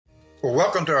Well,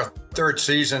 welcome to our third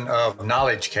season of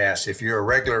Knowledge Cast. If you're a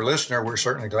regular listener, we're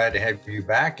certainly glad to have you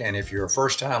back. And if you're a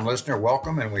first-time listener,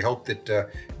 welcome. And we hope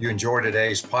that you enjoy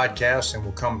today's podcast and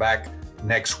we'll come back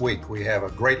next week. We have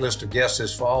a great list of guests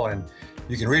this fall, and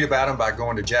you can read about them by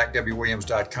going to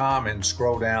jackwwilliams.com and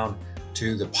scroll down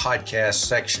to the podcast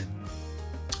section.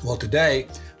 Well, today,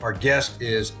 our guest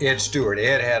is Ed Stewart.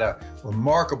 Ed had a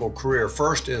remarkable career,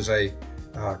 first as a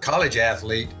college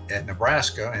athlete at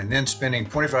Nebraska, and then spending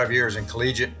 25 years in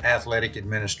collegiate athletic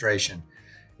administration.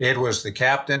 Ed was the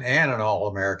captain and an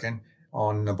All-American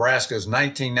on Nebraska's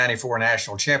 1994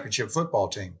 national championship football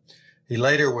team. He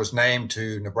later was named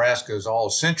to Nebraska's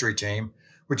All-Century team,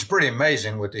 which is pretty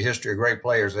amazing with the history of great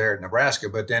players there at Nebraska,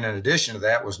 but then in addition to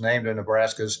that was named to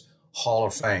Nebraska's Hall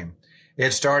of Fame.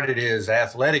 Ed started his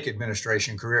athletic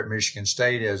administration career at Michigan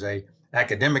State as an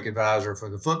academic advisor for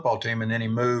the football team, and then he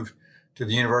moved to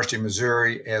the University of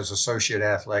Missouri as Associate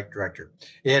Athletic Director.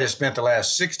 Ed has spent the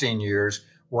last 16 years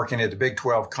working at the Big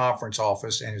 12 Conference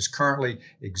Office and is currently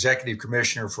Executive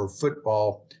Commissioner for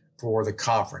Football for the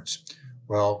conference.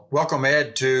 Well, welcome,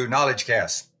 Ed, to Knowledge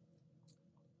Cast.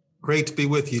 Great to be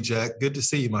with you, Jack. Good to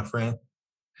see you, my friend.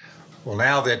 Well,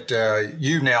 now that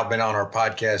you've now been on our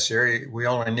podcast series, we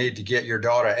only need to get your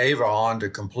daughter Ava on to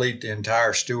complete the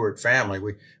entire Stewart family.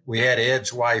 We had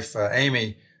Ed's wife,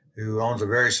 Amy, who owns a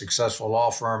very successful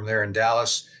law firm there in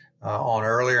Dallas, on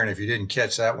earlier. And if you didn't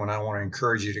catch that one, I want to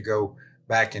encourage you to go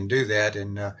back and do that.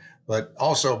 And but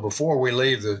also, before we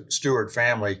leave the Stewart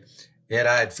family, Ed,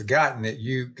 I had forgotten that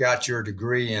you got your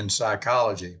degree in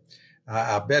psychology.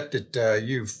 I bet that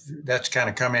that's kind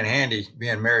of come in handy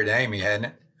being married to Amy, hadn't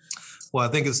it? Well,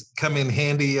 I think it's come in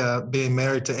handy being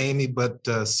married to Amy, but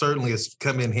certainly it's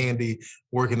come in handy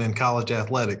working in college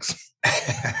athletics.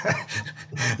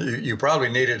 You probably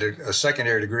needed a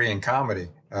secondary degree in comedy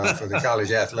for the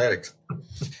college athletics.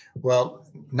 Well,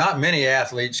 not many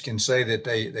athletes can say that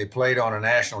they played on a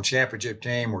national championship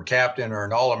team, were captain or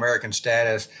an All-American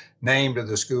status, named to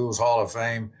the school's Hall of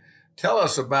Fame. Tell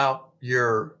us about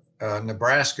your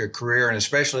Nebraska career, and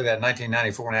especially that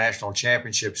 1994 national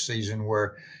championship season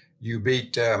where you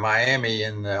beat Miami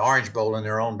in the Orange Bowl in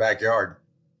their own backyard.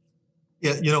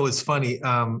 Yeah, it's funny.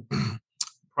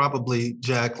 Probably,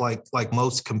 Jack, like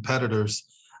most competitors,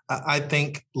 I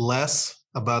think less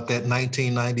about that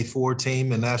 1994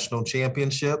 team and national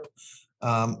championship.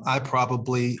 I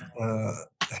probably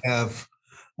have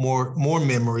more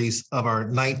memories of our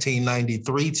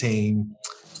 1993 team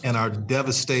and our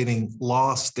devastating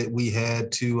loss that we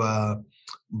had to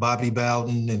Bobby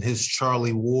Bowden and his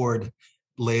Charlie Ward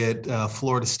led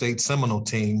Florida State Seminole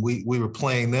team. We were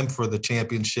playing them for the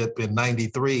championship in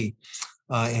 93,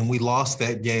 and we lost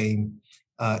that game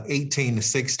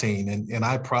 18-16. And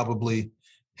I probably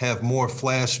have more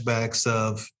flashbacks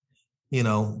of,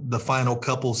 the final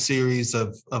couple series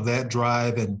of that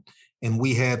drive, and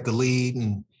we had the lead,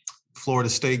 and Florida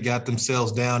State got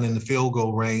themselves down in the field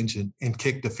goal range and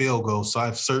kicked the field goal. So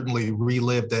I've certainly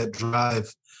relived that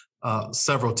drive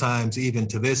several times, even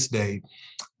to this day.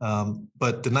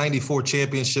 But the 94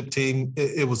 championship team,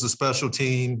 it was a special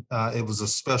team. It was a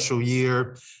special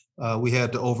year. We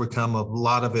had to overcome a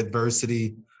lot of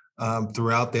adversity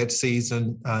throughout that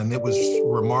season. And it was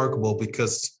remarkable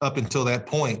because up until that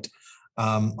point,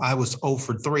 I was 0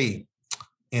 for 3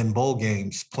 in bowl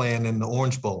games playing in the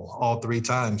Orange Bowl all 3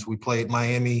 times. We played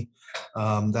Miami.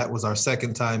 That was our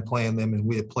second time playing them, and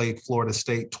we had played Florida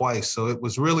State twice. So it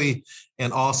was really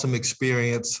an awesome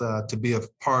experience to be a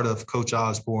part of Coach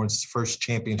Osborne's first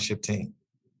championship team.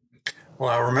 Well,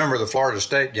 I remember the Florida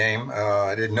State game.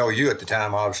 I didn't know you at the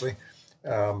time, obviously,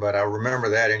 but I remember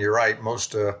that. And you're right.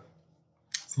 Most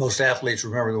athletes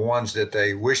remember the ones that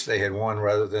they wish they had won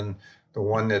rather than the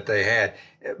one that they had.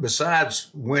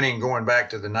 Besides winning, going back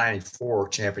to the 94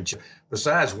 championship,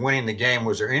 besides winning the game,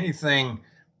 was there anything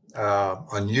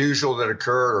unusual that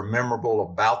occurred or memorable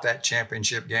about that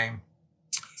championship game?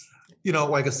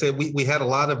 Like I said, we had a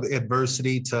lot of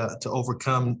adversity to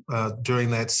overcome during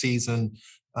that season.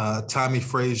 Tommy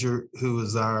Frazier, who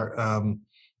is our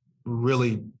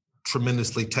really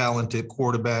tremendously talented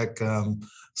quarterback,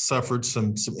 suffered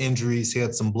some injuries. He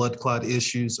had some blood clot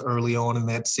issues early on in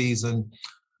that season.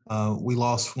 We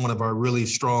lost one of our really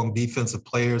strong defensive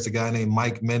players, a guy named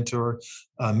Mike Mentor,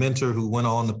 who went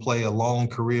on to play a long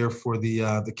career for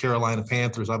the Carolina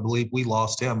Panthers. I believe we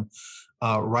lost him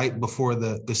right before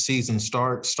the season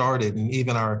started. And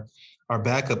even our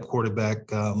backup quarterback,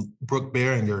 Brooke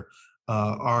Behringer,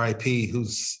 RIP,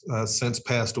 who's since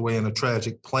passed away in a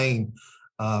tragic plane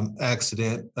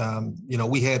accident.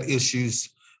 We had issues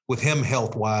with him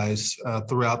health-wise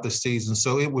throughout the season.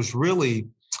 So it was really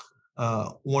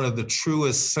one of the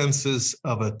truest senses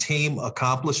of a team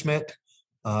accomplishment.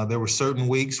 There were certain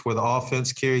weeks where the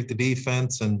offense carried the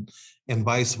defense and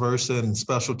vice versa, and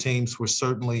special teams were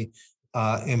certainly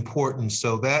important.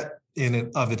 So that in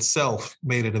and of itself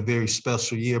made it a very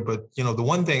special year. But, the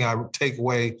one thing I would take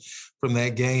away from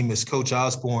that game is Coach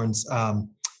Osborne's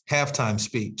halftime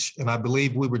speech. And I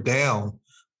believe we were down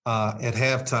at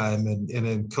halftime, and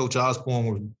then Coach Osborne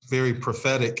was very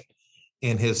prophetic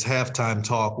in his halftime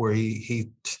talk, where he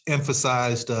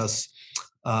emphasized us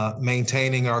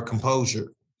maintaining our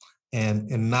composure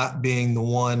and not being the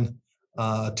one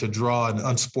to draw an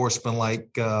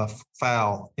unsportsmanlike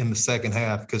foul in the second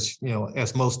half, because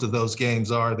as most of those games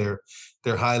are,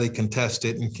 they're highly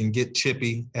contested and can get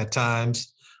chippy at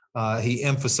times. He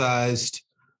emphasized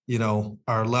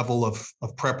our level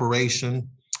of preparation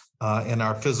and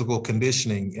our physical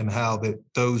conditioning, and how that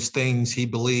those things he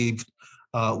believed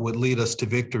would lead us to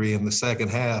victory in the second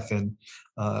half. And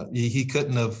he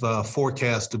couldn't have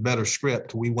forecast a better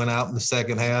script. We went out in the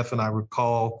second half, and I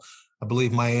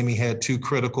believe Miami had 2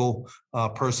 critical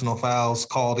personal fouls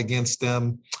called against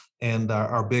them, and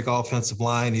our big offensive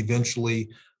line eventually,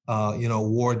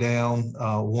 wore down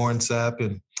Warren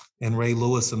Sapp and Ray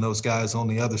Lewis and those guys on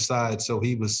the other side. So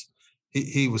he was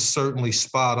certainly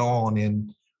spot on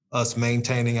in us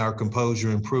maintaining our composure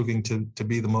and proving to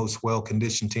be the most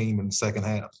well-conditioned team in the second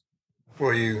half.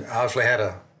 Well, you obviously had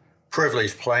a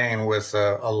privilege playing with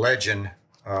a legend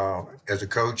as a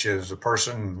coach, as a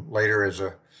person, later as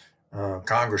a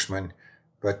congressman,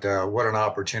 but what an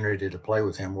opportunity to play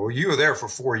with him. Well, you were there for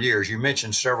 4 years. You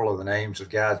mentioned several of the names of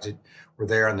guys that were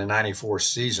there in the 94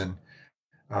 season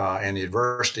and the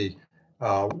adversity.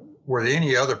 Were there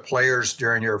any other players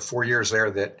during your 4 years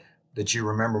there that you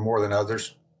remember more than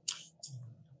others?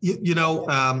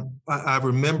 I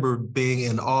remember being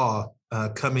in awe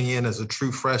coming in as a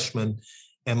true freshman,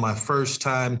 and my first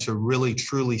time to really,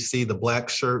 truly see the black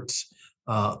shirts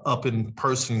up in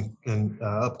person and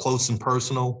up close and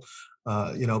personal.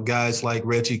 Guys like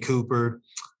Reggie Cooper.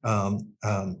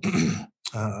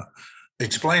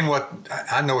 Explain what,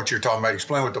 I know what you're talking about.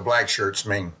 Explain what the black shirts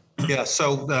mean. Yeah,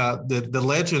 so the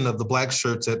legend of the black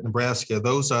shirts at Nebraska,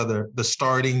 those are the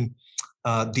starting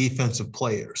defensive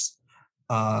players.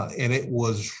 And it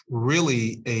was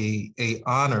really a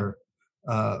honor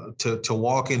to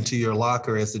walk into your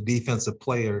locker as a defensive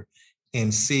player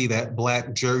and see that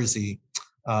black jersey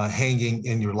hanging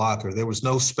in your locker. There was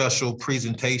no special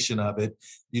presentation of it.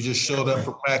 You just showed up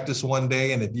for practice one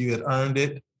day, and if you had earned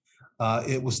it,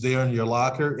 it was there in your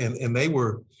locker. And they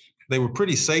were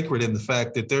pretty sacred in the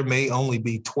fact that there may only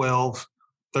be 12,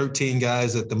 13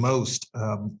 guys at the most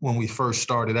when we first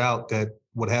started out that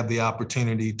would have the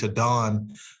opportunity to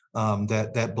don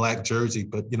that black jersey.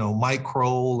 But, Mike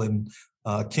Kroll and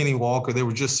Kenny Walker, there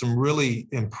were just some really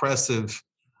impressive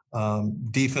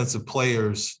defensive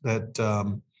players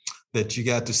that you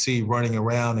got to see running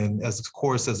around. And as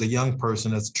a young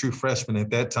person, as a true freshman at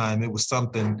that time, it was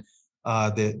something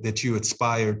that you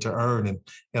aspired to earn.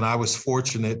 And I was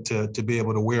fortunate to be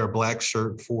able to wear a black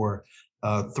shirt for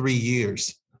 3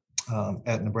 years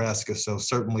at Nebraska. So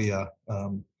certainly a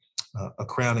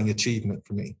crowning achievement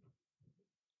for me.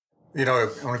 I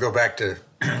want to go back to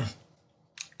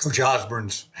Coach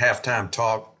Osborne's halftime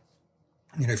talk.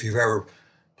 If you've ever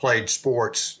played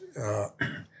sports,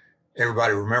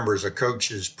 everybody remembers a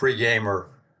coach's pregame or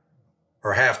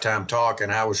halftime talk.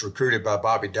 And I was recruited by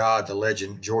Bobby Dodd, the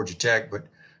legend, Georgia Tech, but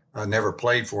I never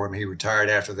played for him. He retired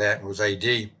after that and was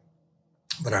AD.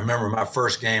 But I remember my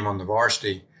first game on the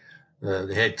varsity,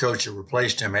 the head coach that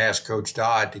replaced him asked Coach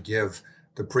Dodd to give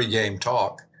the pregame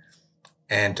talk.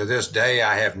 And to this day,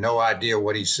 I have no idea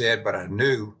what he said, but I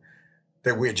knew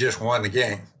that we had just won the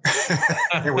game.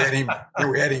 and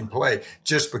we had him play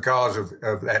just because of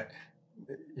that,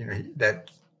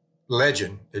 that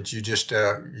legend that you just,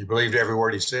 you believed every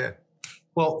word he said.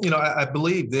 Well, I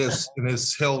believe this, and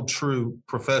it's held true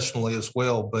professionally as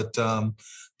well, but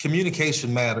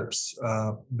communication matters.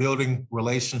 Building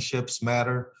relationships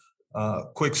matter.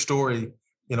 Quick story,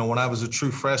 when I was a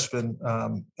true freshman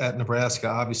at Nebraska,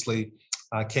 obviously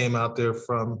I came out there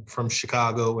from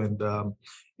Chicago and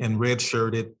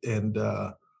redshirted, and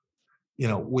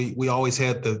we always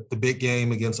had the big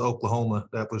game against Oklahoma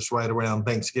that was right around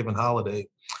Thanksgiving holiday.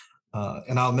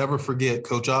 And I'll never forget,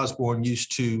 Coach Osborne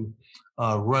used to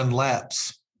run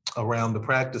laps around the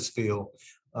practice field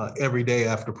every day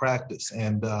after practice.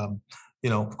 And,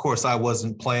 of course, I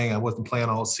wasn't playing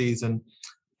all season.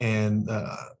 And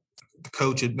the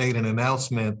coach had made an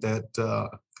announcement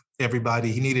that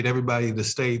he needed everybody to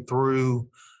stay through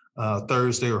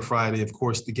Thursday or Friday. Of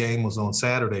course, the game was on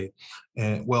Saturday.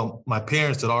 And, well, my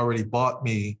parents had already bought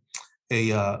me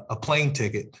a plane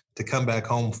ticket to come back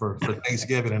home for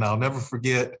Thanksgiving. And I'll never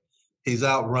forget, he's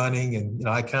out running, and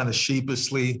I kind of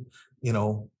sheepishly,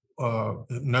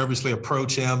 nervously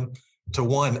approach him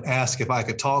to ask if I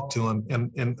could talk to him.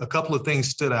 And a couple of things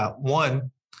stood out.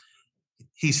 One,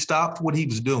 he stopped what he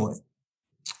was doing.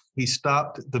 He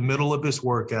stopped the middle of his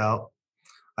workout.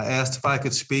 I asked if I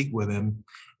could speak with him,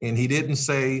 and he didn't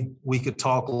say we could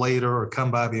talk later or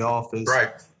come by the office.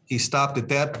 Right. He stopped at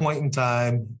that point in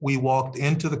time. We walked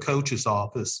into the coach's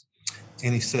office,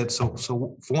 and he said, so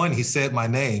for one, he said my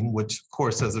name, which, of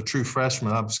course, as a true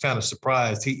freshman, I was kind of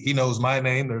surprised. He knows my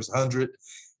name. There's 100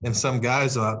 and some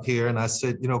guys out here. And I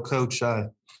said, Coach,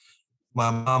 my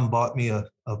mom bought me a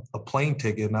plane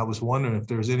ticket, and I was wondering if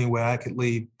there's any way I could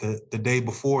leave the day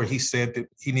before. He said that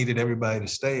he needed everybody to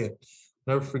stay. And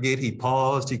never forget, he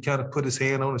paused. He kind of put his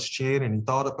hand on his chin, and he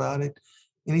thought about it.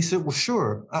 And he said, well,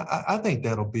 sure, I think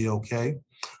that'll be okay.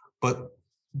 But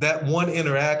that one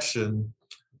interaction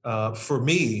for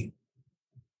me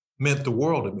meant the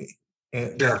world to me.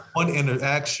 And that one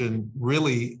interaction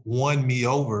really won me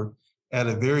over at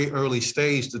a very early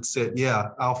stage that said, yeah,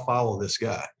 I'll follow this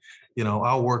guy.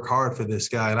 I'll work hard for this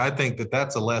guy. And I think that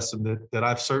that's a lesson that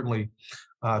I've certainly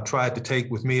tried to take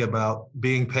with me about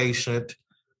being patient,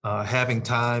 having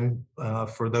time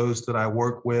for those that I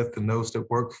work with and those that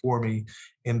work for me,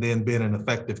 and then being an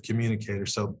effective communicator.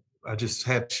 So I just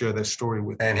had to share that story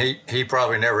with you. And he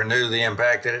probably never knew the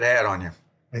impact that it had on you.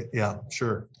 Yeah,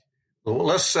 sure. Well,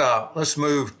 let's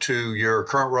move to your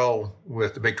current role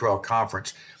with the Big 12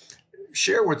 Conference.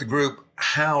 Share with the group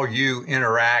how you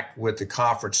interact with the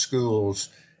conference schools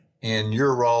in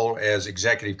your role as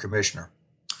executive commissioner.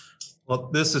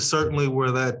 Well, this is certainly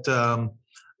where that,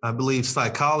 I believe,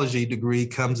 psychology degree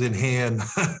comes in hand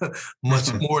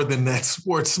much more than that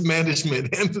sports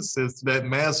management emphasis, that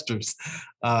master's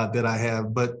that I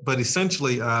have. But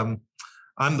essentially, I'm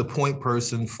the point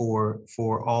person for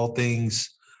all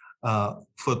things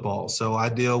football. So I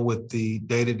deal with the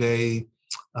day-to-day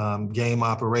game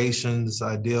operations.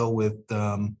 I deal with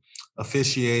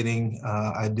officiating.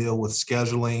 I deal with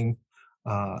scheduling.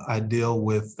 I deal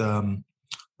with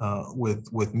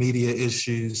media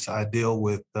issues. I deal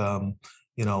with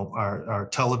our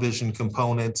television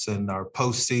components and our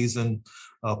postseason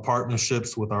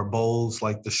partnerships with our bowls,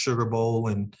 like the Sugar Bowl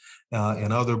and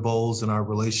other bowls, and our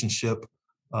relationship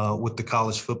with the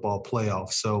college football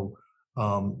playoff. So,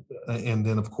 and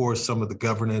then of course some of the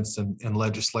governance and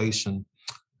legislation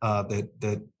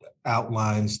that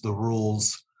outlines the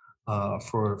rules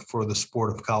for the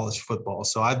sport of college football.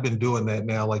 So I've been doing that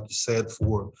now, like you said,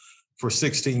 for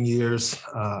 16 years.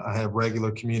 I have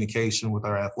regular communication with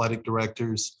our athletic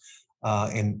directors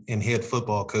and head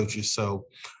football coaches. So,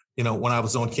 when I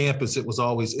was on campus, it was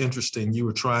always interesting. You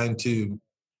were trying to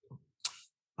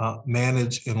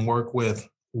manage and work with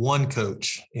one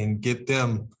coach and get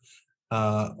them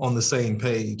on the same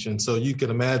page. And so you can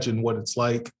imagine what it's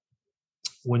like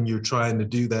when you're trying to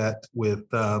do that with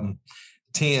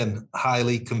 10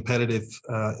 highly competitive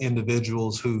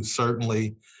individuals who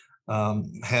certainly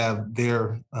have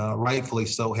their, rightfully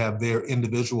so, have their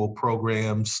individual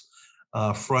programs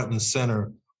front and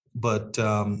center, but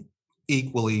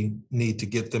equally need to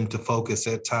get them to focus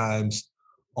at times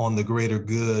on the greater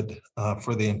good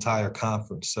for the entire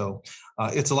conference. So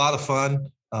it's a lot of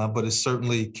fun, but it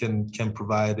certainly can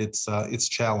provide its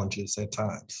challenges at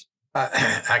times.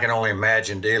 I can only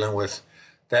imagine dealing with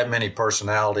that many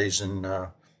personalities and,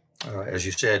 as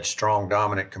you said, strong,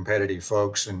 dominant, competitive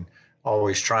folks, and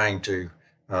always trying to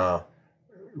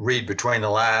read between the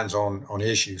lines on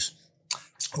issues.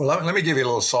 Well, let me give you a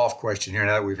little soft question here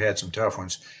now that we've had some tough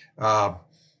ones.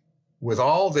 With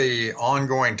all the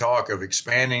ongoing talk of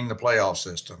expanding the playoff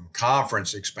system,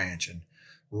 conference expansion,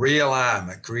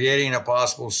 realignment, creating a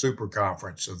possible super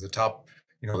conference of the top,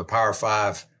 the Power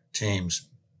 5 teams,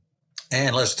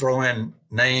 and let's throw in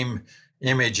name,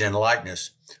 image, and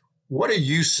likeness. What do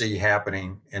you see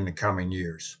happening in the coming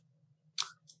years?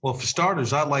 Well, for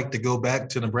starters, I'd like to go back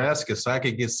to Nebraska so I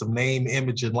could get some name,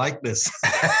 image, and likeness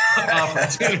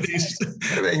opportunities.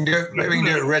 Maybe we can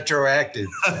do it retroactive.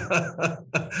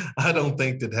 I don't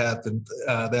think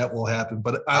that will happen.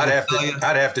 But I'd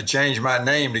have to change my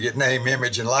name to get name,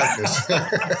 image, and likeness.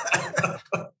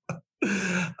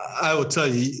 I will tell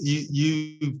you,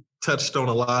 you touched on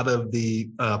a lot of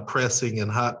the pressing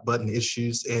and hot button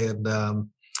issues, and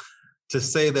to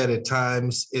say that at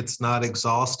times it's not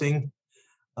exhausting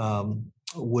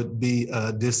would be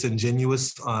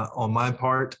disingenuous on my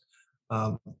part.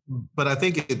 But I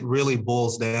think it really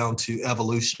boils down to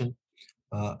evolution.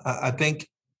 I think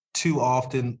too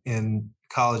often in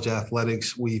college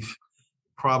athletics, we've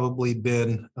probably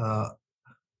been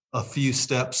a few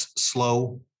steps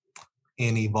slow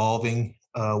in evolving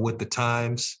with the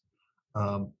times.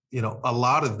 A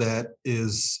lot of that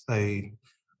is a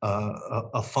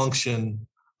function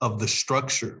of the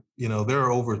structure. There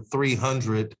are over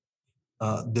 300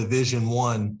 Division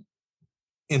I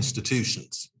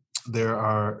institutions. There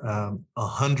are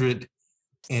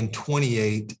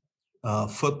 128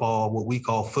 football, what we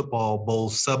call football bowl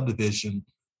subdivision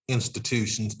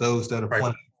institutions, those that are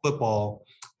playing football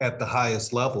at the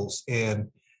highest levels. And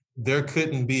there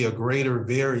couldn't be a greater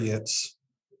variance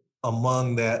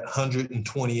among that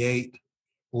 128,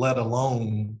 let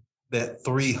alone that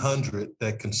 300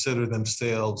 that consider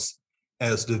themselves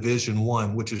as Division I,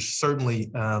 which has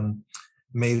certainly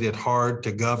made it hard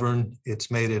to govern. It's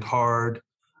made it hard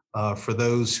for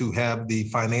those who have the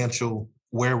financial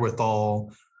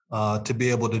wherewithal to be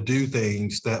able to do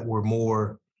things that were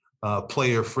more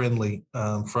player friendly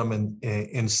from an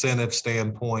incentive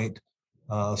standpoint,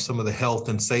 some of the health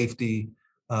and safety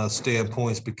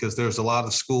standpoints, because there's a lot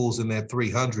of schools in that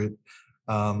 300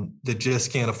 that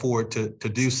just can't afford to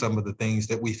do some of the things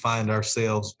that we find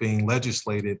ourselves being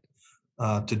legislated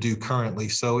to do currently.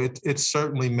 So it's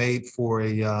certainly made for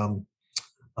an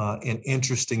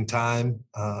interesting time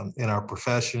in our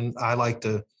profession. I like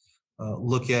to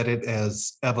look at it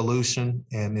as evolution,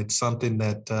 and it's something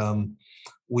that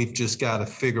we've just got to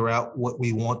figure out what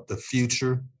we want the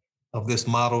future of this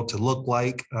model to look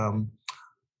like.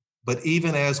 But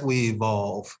even as we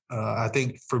evolve, I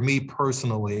think for me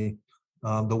personally,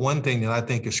 the one thing that I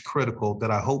think is critical that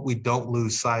I hope we don't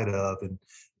lose sight of, and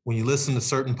when you listen to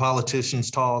certain politicians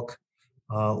talk,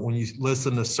 when you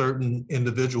listen to certain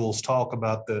individuals talk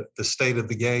about the state of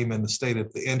the game and the state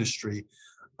of the industry,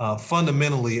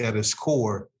 fundamentally at its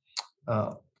core,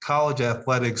 college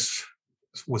athletics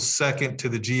was second to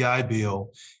the GI Bill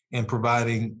in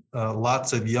providing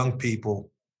lots of young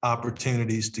people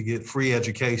opportunities to get free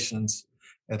educations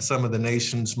at some of the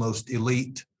nation's most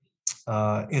elite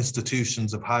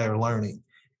institutions of higher learning.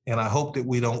 And I hope that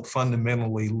we don't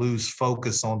fundamentally lose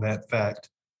focus on that fact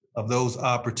of those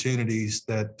opportunities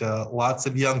that lots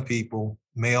of young people,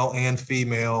 male and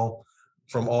female,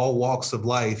 from all walks of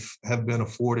life, have been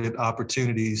afforded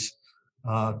opportunities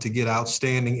to get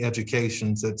outstanding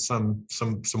educations at some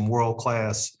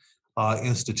world-class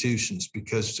institutions.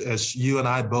 Because as you and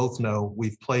I both know,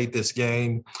 we've played this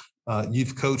game,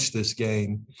 you've coached this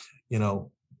game,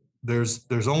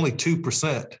 there's only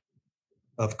 2%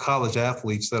 of college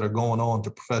athletes that are going on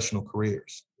to professional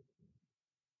careers.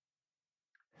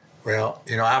 Well,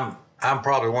 I'm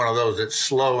probably one of those that's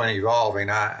slow and evolving.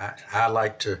 I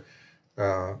like to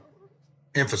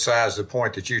emphasize the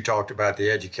point that you talked about,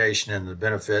 the education and the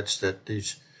benefits that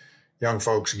these young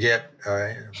folks get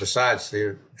besides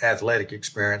the athletic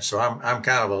experience. So I'm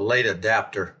kind of a late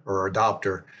adapter or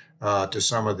adopter to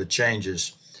some of the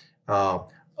changes.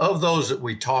 Of those that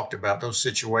we talked about, those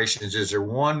situations, is there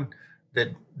one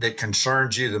that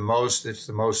concerns you the most, that's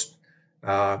the most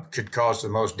could cause the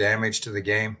most damage to the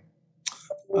game?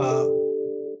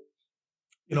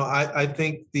 I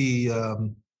think the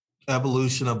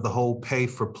evolution of the whole pay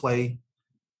for play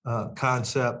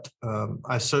concept,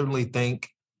 I certainly think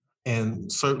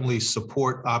and certainly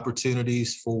support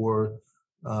opportunities for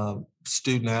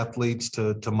student athletes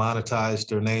to monetize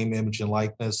their name, image, and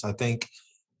likeness. I think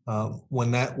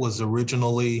when that was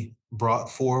originally brought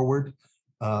forward,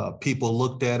 people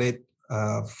looked at it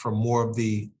from more of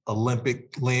the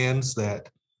Olympic lens that,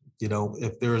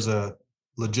 if there's a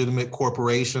legitimate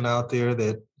corporation out there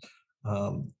that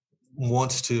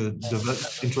wants to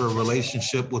enter a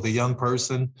relationship with a young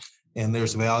person and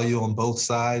there's value on both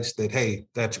sides, that, hey,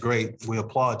 that's great. We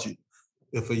applaud you.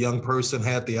 If a young person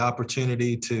had the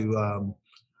opportunity to,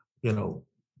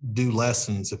 do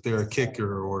lessons, if they're a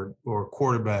kicker or a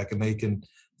quarterback, and they can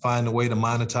find a way to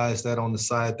monetize that on the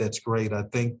side, that's great. I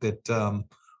think that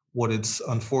what it's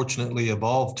unfortunately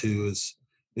evolved to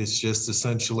is just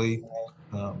essentially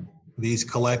these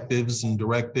collectives and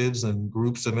directives and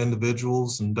groups of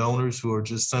individuals and donors who are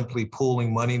just simply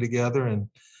pooling money together and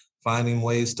finding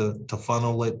ways to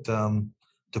funnel it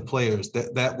to players.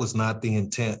 That was not the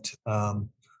intent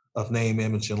of name,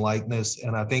 image, and likeness.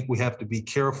 And I think we have to be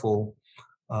careful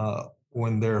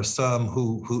when there are some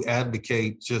who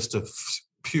advocate just a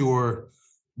pure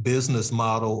business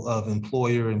model of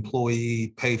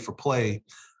employer-employee pay for play.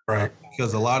 Right.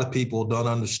 Because a lot of people don't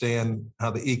understand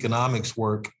how the economics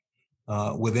work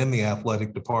within the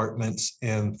athletic departments,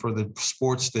 and for the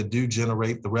sports that do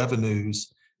generate the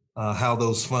revenues, how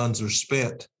those funds are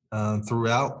spent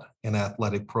throughout an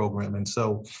athletic program. And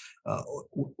so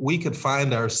we could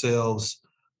find ourselves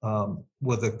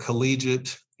with a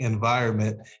collegiate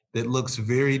environment that looks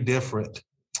very different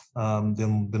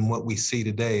than what we see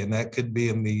today. And that could be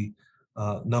in the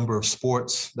number of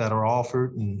sports that are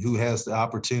offered and who has the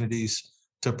opportunities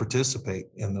to participate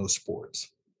in those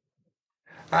sports.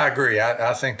 I agree.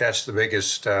 I think that's the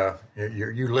biggest,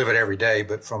 you live it every day,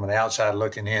 but from an outside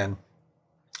looking in,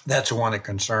 that's the one that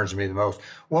concerns me the most.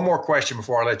 One more question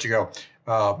before I let you go.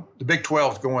 The Big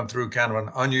 12 is going through kind of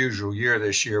an unusual year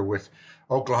this year with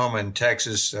Oklahoma and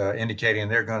Texas indicating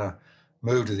they're going to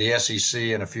move to the SEC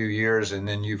in a few years. And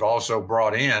then you've also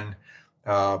brought in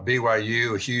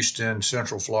BYU, Houston,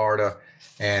 Central Florida,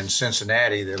 and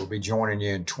Cincinnati that will be joining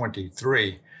you in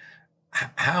 23.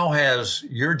 How has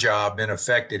your job been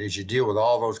affected as you deal with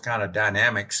all those kind of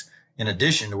dynamics in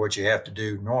addition to what you have to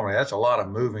do normally? That's a lot of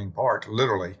moving parts,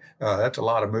 literally. That's a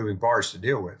lot of moving parts to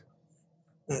deal with.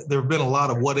 There have been a lot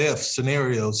of what if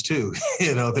scenarios too.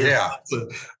 There's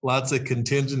lots of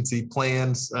contingency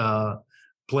plans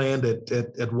planned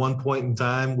at one point in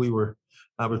time.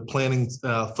 I was planning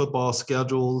football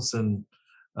schedules and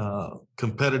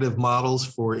competitive models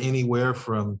for anywhere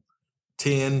from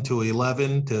 10 to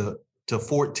 11 to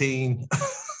 14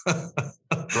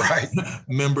 right.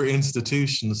 member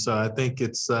institutions. So I think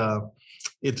it's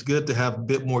good to have a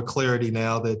bit more clarity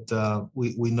now that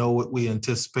we know what we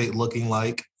anticipate looking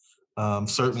like.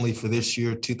 Certainly for this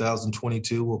year,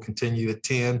 2022, we'll continue at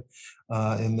 10.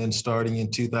 And then starting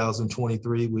in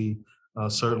 2023, we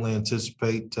certainly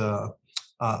anticipate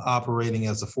operating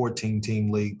as a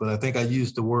 14-team league. But I think I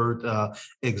used the word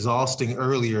exhausting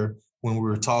earlier when we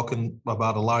were talking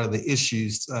about a lot of the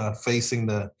issues facing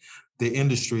the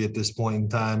industry at this point in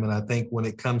time. And I think when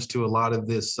it comes to a lot of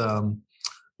this,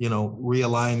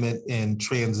 realignment and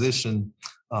transition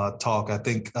talk, I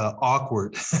think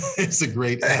awkward is a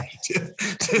great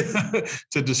adjective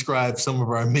to describe some of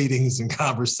our meetings and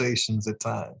conversations at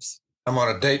times. I'm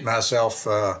going to date myself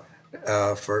for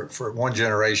one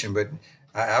generation, but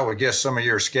I would guess some of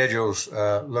your schedules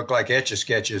look like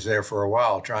Etch-a-Sketches there for a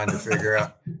while, trying to figure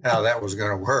out how that was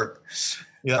going to work.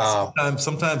 Yeah,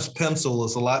 sometimes pencil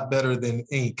is a lot better than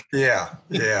ink. Yeah.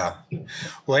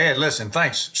 Well, Ed, listen,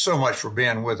 thanks so much for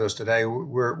being with us today.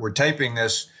 We're taping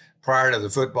this prior to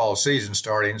the football season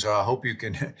starting, so I hope you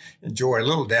can enjoy a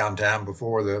little downtime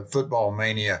before the football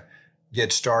mania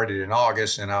gets started in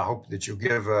August. And I hope that you'll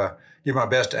give my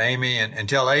best to Amy and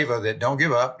tell Ava that don't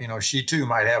give up. She too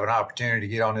might have an opportunity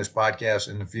to get on this podcast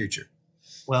in the future.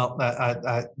 Well,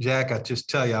 Jack, I just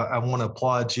tell you, I want to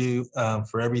applaud you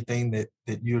for everything that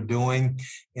you're doing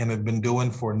and have been doing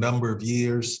for a number of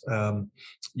years.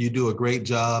 You do a great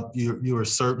job. You are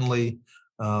certainly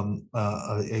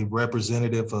a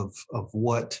representative of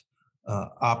what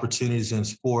opportunities in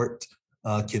sport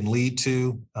can lead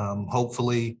to.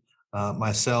 Hopefully,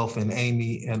 myself and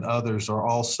Amy and others are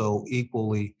also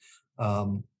equally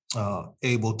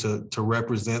able to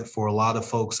represent for a lot of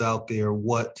folks out there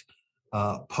what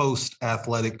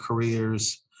post-athletic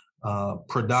careers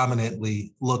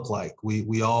predominantly look like.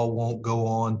 We all won't go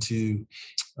on to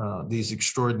these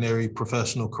extraordinary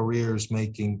professional careers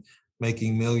making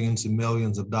millions and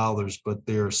millions of dollars, but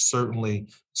there are certainly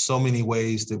so many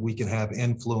ways that we can have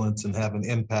influence and have an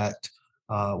impact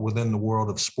within the world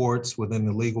of sports, within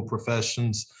the legal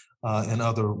professions, and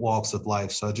other walks of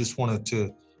life. So I just wanted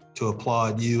to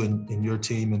applaud you and your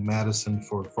team in Madison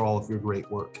for all of your great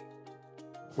work.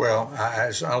 Well,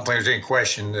 I don't think there's any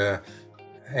question.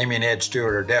 Amy and Ed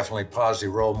Stewart are definitely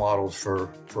positive role models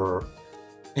for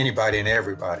anybody and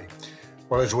everybody.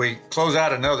 Well, as we close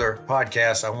out another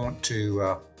podcast, I want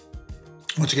to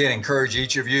once again encourage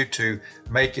each of you to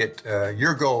make it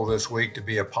your goal this week to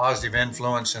be a positive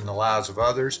influence in the lives of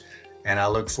others. And I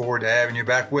look forward to having you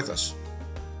back with us.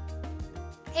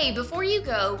 Hey, before you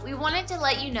go, we wanted to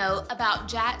let you know about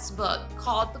Jat's book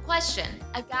called The Question,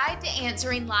 a guide to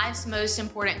answering life's most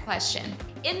important question.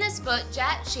 In this book,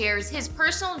 Jat shares his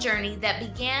personal journey that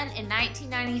began in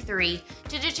 1993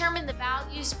 to determine the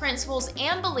values, principles,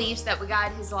 and beliefs that would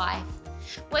guide his life.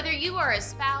 Whether you are a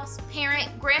spouse,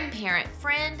 parent, grandparent,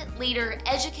 friend, leader,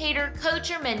 educator, coach,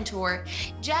 or mentor,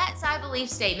 Jat's I Believe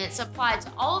statements apply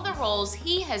to all of the roles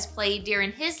he has played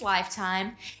during his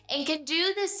lifetime and can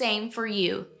do the same for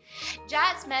you.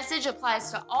 Jat's message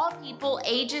applies to all people,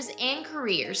 ages, and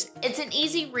careers. It's an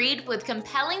easy read with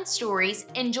compelling stories,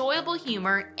 enjoyable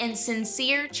humor, and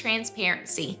sincere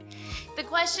transparency. The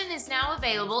Question is now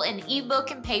available in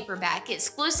ebook and paperback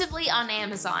exclusively on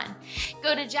Amazon.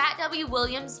 Go to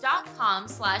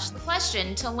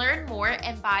jatwwilliams.com/thequestion to learn more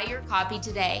and buy your copy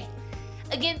today.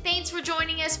 Again, thanks for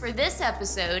joining us for this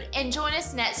episode, and join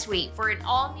us next week for an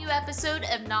all-new episode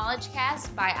of Knowledge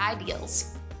Cast by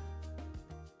Ideals.